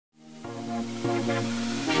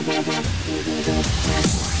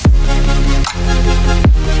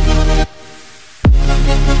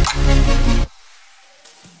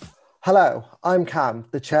Hello, I'm Cam,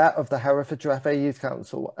 the chair of the Herefordshire FA Youth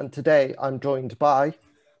Council, and today I'm joined by...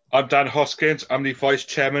 I'm Dan Hoskins, I'm the Vice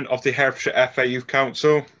Chairman of the Herefordshire FA Youth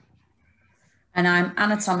Council. And I'm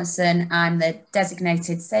Anna Thomasson, I'm the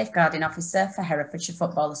Designated Safeguarding Officer for Herefordshire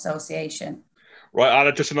Football Association. Right,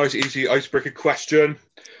 Anna, just a nice easy icebreaker question.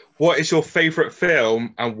 What is your favourite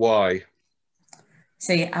film and why?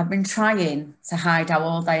 See, I've been trying to hide how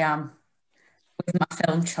old I am with my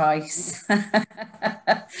film choice.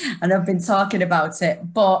 And I've been talking about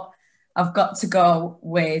it, but I've got to go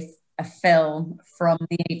with a film from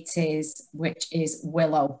the 80s, which is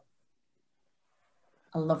Willow.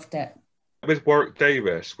 I loved it. With Warwick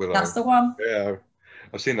Davis, Willow. That's the one. Yeah,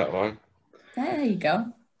 I've seen that one. There you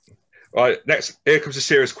go. Right, next, here comes the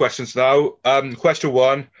serious questions now. Question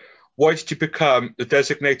one, why did you become the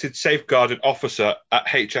Designated Safeguarding Officer at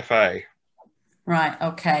HFA? Right,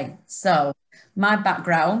 okay. So my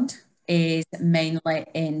background is mainly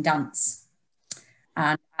in dance.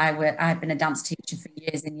 And I've been a dance teacher for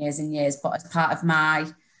years and years and years, but as part of my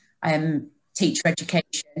teacher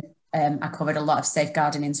education, I covered a lot of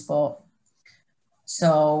safeguarding in sport.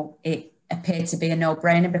 So it appeared to be a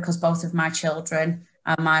no-brainer because both of my children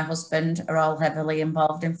and my husband are all heavily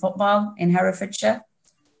involved in football in Herefordshire.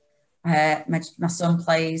 My son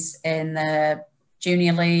plays in the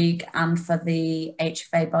Junior League and for the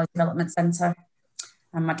HFA Boys Development Centre,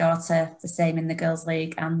 and my daughter the same in the Girls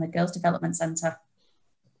League and the Girls Development Centre.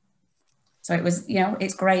 So it was,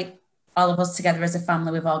 it's great. All of us together as a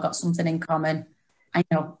family, we've all got something in common. I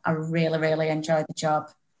really, really enjoy the job.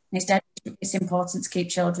 It's important to keep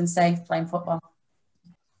children safe playing football.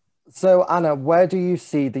 So, Anna, where do you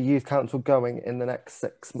see the Youth Council going in the next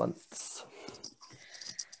 6 months?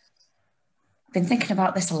 I've been thinking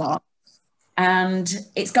about this a lot, and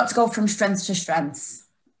it's got to go from strength to strength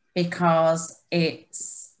because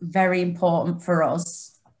it's very important for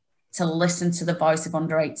us to listen to the voice of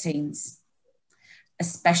under 18s,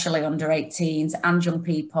 especially under 18s and young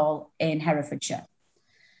people in Herefordshire.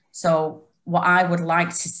 So what I would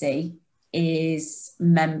like to see is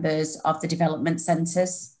members of the development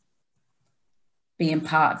centres being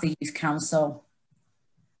part of the Youth Council,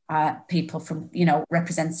 people from,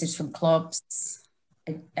 representatives from clubs,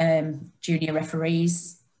 junior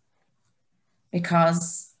referees,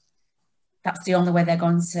 because that's the only way they're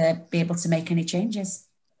going to be able to make any changes,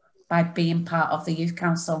 by being part of the Youth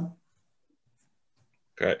Council.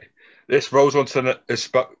 Okay. This rolls on to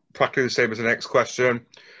practically the same as the next question.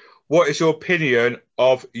 What is your opinion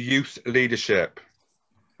of youth leadership?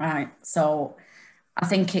 Right. So I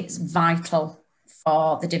think it's vital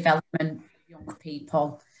for the development of young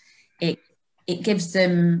people. It gives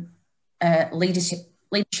them leadership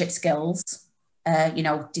skills,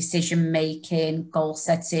 decision making, goal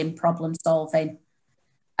setting, problem solving.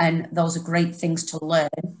 And those are great things to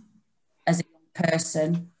learn as a young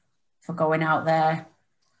person for going out there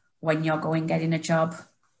when you're getting a job,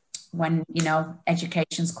 when,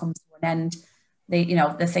 education's come to an end,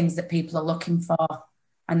 the things that people are looking for.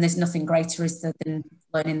 And there's nothing greater than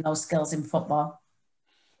learning those skills in football.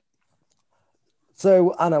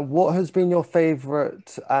 So, Anna, what has been your favourite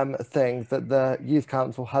thing that the Youth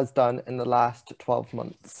Council has done in the last 12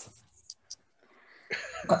 months?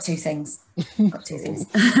 I've got two things.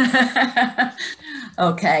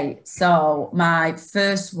 Okay, so my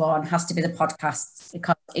first one has to be the podcasts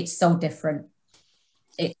because it's so different.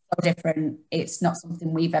 It's so different. It's not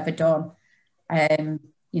something we've ever done.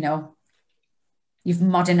 You've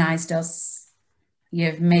modernised us.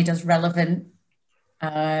 You've made us relevant,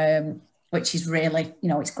 which is really,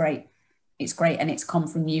 it's great. It's great, and it's come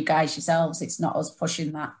from you guys yourselves. It's not us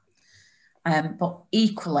pushing that. But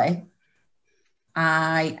equally,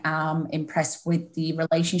 I am impressed with the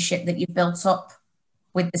relationship that you've built up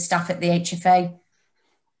with the staff at the HFA,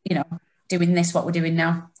 doing what we're doing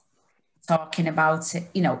now, talking about it,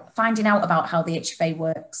 finding out about how the HFA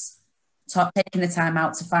works, taking the time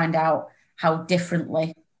out to find out how different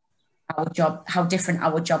our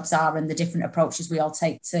jobs are and the different approaches we all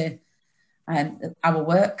take to our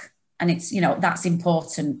work. And it's, that's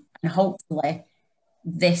important. And hopefully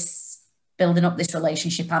this, building up this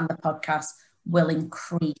relationship and the podcast will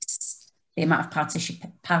increase the amount of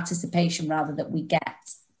participation that we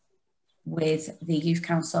get with the Youth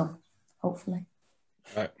Council, hopefully.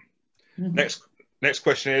 Right. Mm-hmm. Next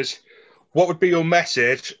question is, what would be your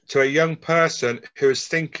message to a young person who is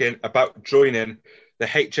thinking about joining the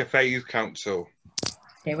HFA Youth Council?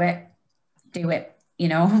 Do it.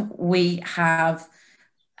 We have,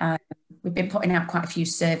 we've been putting out quite a few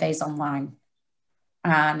surveys online,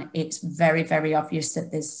 And it's very, very obvious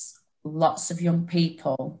that there's lots of young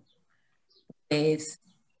people with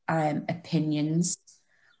opinions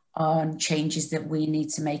on changes that we need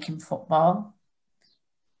to make in football.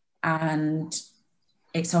 And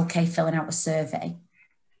it's okay filling out a survey,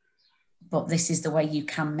 but this is the way you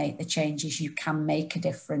can make the changes. You can make a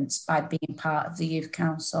difference by being part of the youth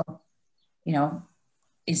council, you know,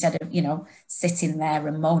 instead of, you know, sitting there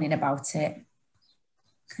and moaning about it.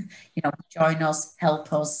 You know, join us,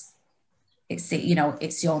 help us. It's the, you know,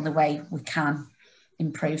 it's the only way we can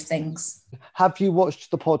improve things. Have you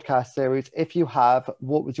watched the podcast series? If you have,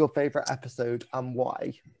 what was your favourite episode and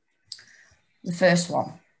why? The first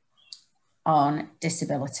one on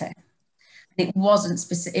disability. It wasn't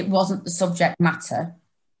specific, it wasn't the subject matter.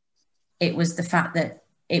 It was the fact that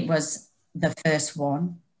it was the first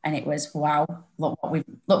one, and it was, wow, look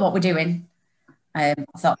what we're doing. I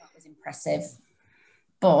thought that was impressive.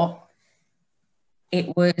 But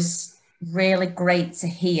it was really great to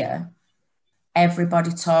hear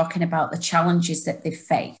everybody talking about the challenges that they've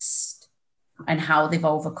faced and how they've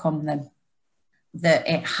overcome them, that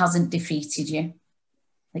it hasn't defeated you,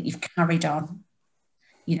 that you've carried on,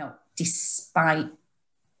 you know, despite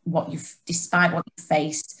what you've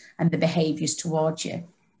faced and the behaviours towards you.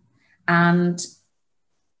 And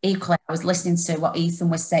equally, I was listening to what Ethan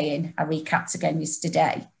was saying, I recapped again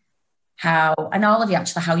yesterday, how, and all of you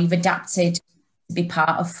actually, how you've adapted to be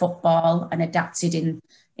part of football and adapted in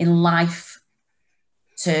life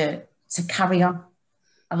to carry on.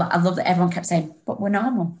 I love that everyone kept saying, but we're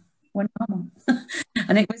normal.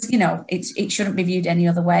 And it was, you know, it shouldn't be viewed any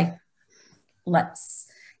other way. Let's,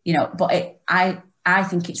 you know, but I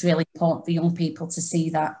think it's really important for young people to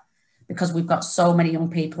see that, because we've got so many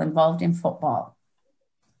young people involved in football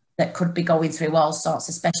that could be going through all sorts,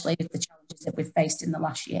 especially with the challenges that we've faced in the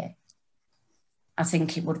last year. I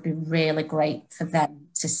think it would be really great for them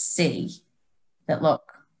to see that,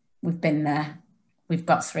 look, we've been there, we've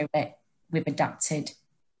got through it, we've adapted,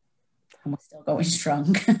 and we're still going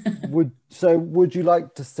strong. Would you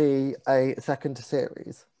like to see a second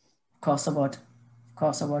series? Of course I would. Of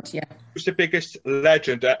course I would, yeah. Who's the biggest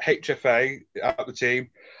legend at HFA out the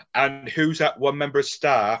team, and who's that one member of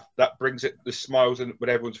staff that brings it the smiles and when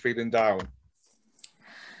everyone's feeling down?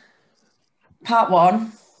 Part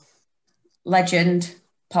one, legend,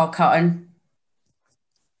 Paul Cotton.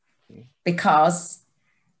 Because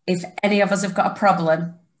if any of us have got a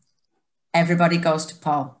problem, everybody goes to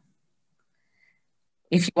Paul.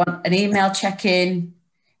 If you want an email check-in,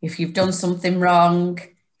 if you've done something wrong,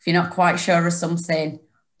 if you're not quite sure of something,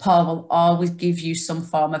 Paul will always give you some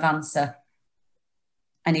form of answer.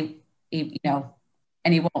 And he you know,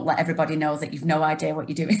 and he won't let everybody know that you've no idea what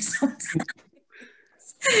you're doing sometimes.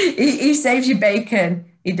 He saves you bacon.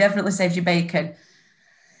 He definitely saves you bacon.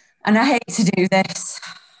 And I hate to do this,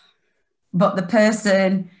 but the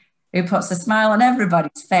person who puts a smile on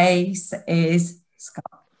everybody's face is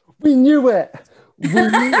Scott. We knew it. We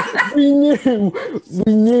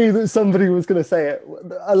knew that somebody was going to say it.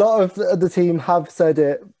 A lot of the team have said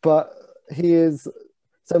it, but he is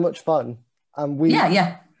so much fun, and we know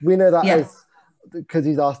that is because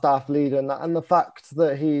he's our staff leader, and the fact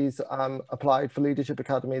that he's applied for Leadership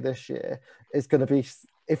Academy this year is going to be,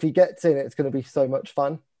 if he gets in, it's going to be so much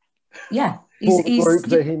fun. Yeah, he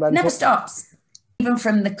never stops, even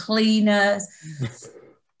from the cleaners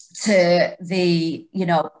to the, you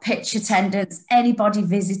know, pitch attendants, anybody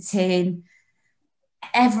visiting,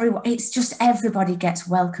 everyone. It's just everybody gets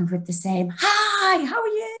welcomed with the same, hi, how are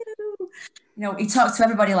you? You know, he talks to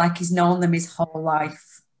everybody like he's known them his whole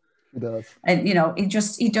life. He does. And, you know,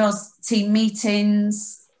 he does team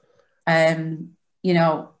meetings, you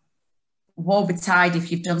know, woe betide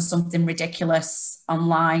if you've done something ridiculous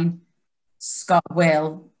online. Scott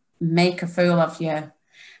will make a fool of you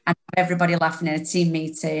and have everybody laughing in a team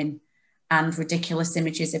meeting, and ridiculous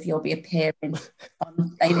images of you'll be appearing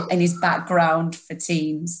in his background for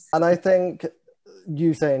teams. And I think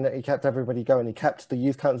you saying that he kept everybody going, he kept the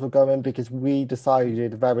youth council going, because we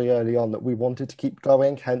decided very early on that we wanted to keep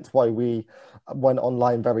going, hence why we went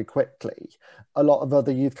online very quickly. A lot of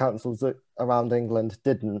other youth councils around England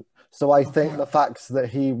didn't. So I think the fact that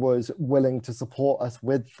he was willing to support us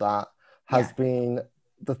with that has been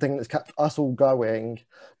the thing that's kept us all going,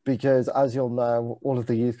 because as you'll know, all of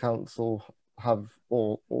the youth council have,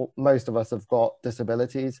 or most of us have got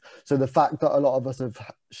disabilities. So the fact that a lot of us have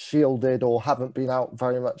shielded or haven't been out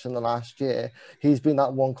very much in the last year, he's been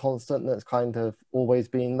that one constant that's kind of always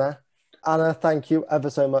been there. Anna, thank you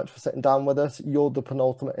ever so much for sitting down with us. You're the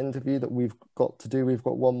penultimate interview that we've got to do. We've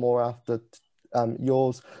got one more after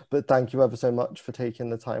yours, but thank you ever so much for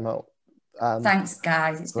taking the time out Thanks,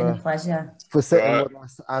 guys. It's been a pleasure. For sitting with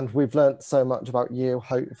us, and we've learnt so much about you,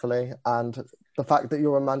 hopefully, and the fact that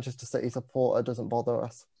you're a Manchester City supporter doesn't bother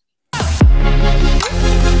us.